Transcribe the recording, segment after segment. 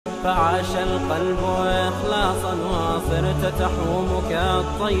فعاش القلب إخلاصا وصرت تحوم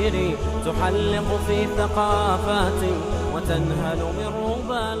كالطير تحلق في ثقافات وتنهل من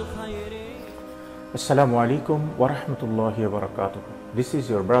ربى الخير. Assalamu alaikum wa rahmatullahi wa barakatuh. This is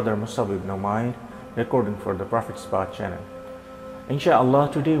your brother Musab ibn Umair recording for the Prophet Spot channel.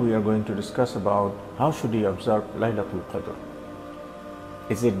 Inshallah, today we are going to discuss about how should you observe Laylatul Qadr.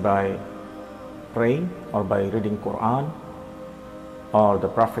 Is it by praying or by reading Quran or the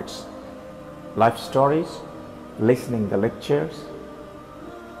Prophet's life stories, listening the lectures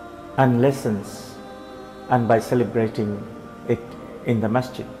and lessons, and by celebrating it in the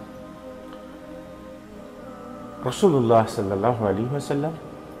masjid? Rasulullah sallallahu alaihi wasallam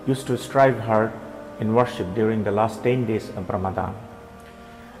used to strive hard in worship during the last 10 days of Ramadan,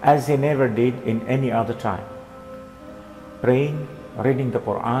 as he never did in any other time, praying, reading the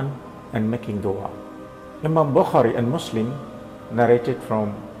Quran and making dua. Imam Bukhari and Muslim narrated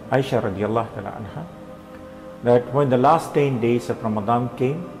from Aisha radiallahu ta'ala anha that when the last 10 days of Ramadan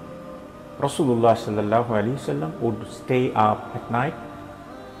came, Rasulullah sallallahu alaihi wasallam would stay up at night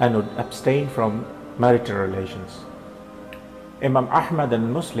and would abstain from marital relations. Imam Ahmad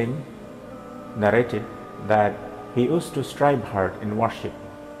and Muslim narrated that he used to strive hard in worship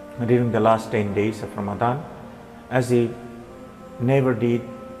during the last 10 days of Ramadan, as he never did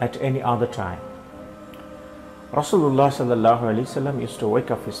at any other time. Rasulullah sallallahu alaihi wasallam used to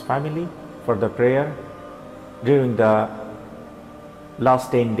wake up his family for the prayer during the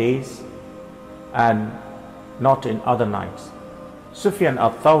last 10 days and not in other nights. Sufyan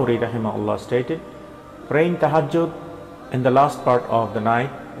al-Thawri rahimahullah stated, praying tahajjud in the last part of the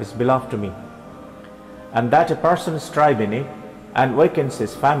night is beloved to me, and that a person strive in it and wakens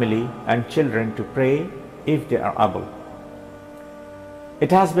his family and children to pray if they are able.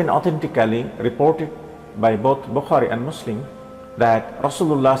 It has been authentically reported by both Bukhari and Muslim that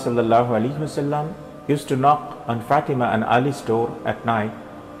Rasulullah sallallahu alaihi wasallam used to knock on Fatima and Ali's door at night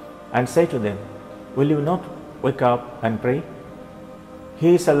and say to them, "Will you not wake up and pray?"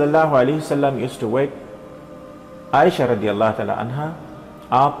 He sallallahu alaihi wasallam used to wake Aisha radiallahu ta'ala anha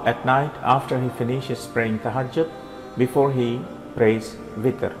up at night after he finishes praying tahajjud before he prays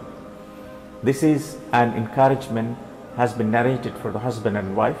witr. This is an encouragement has been narrated for the husband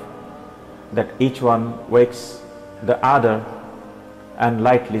and wife, that each one wakes the other and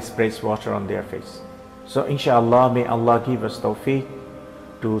lightly sprays water on their face. So inshallah, may Allah give us tawfiq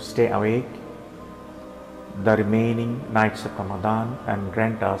to stay awake the remaining nights of Ramadan and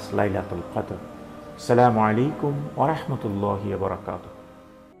grant us Laylatul Qadr. Assalamu alaikum wa rahmatullahi wa barakatuh.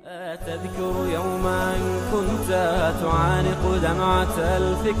 تذكر يوما كنت تعانق دمعة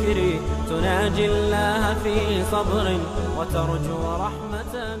الفكر تناجي الله في صبر وترجو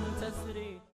رحمة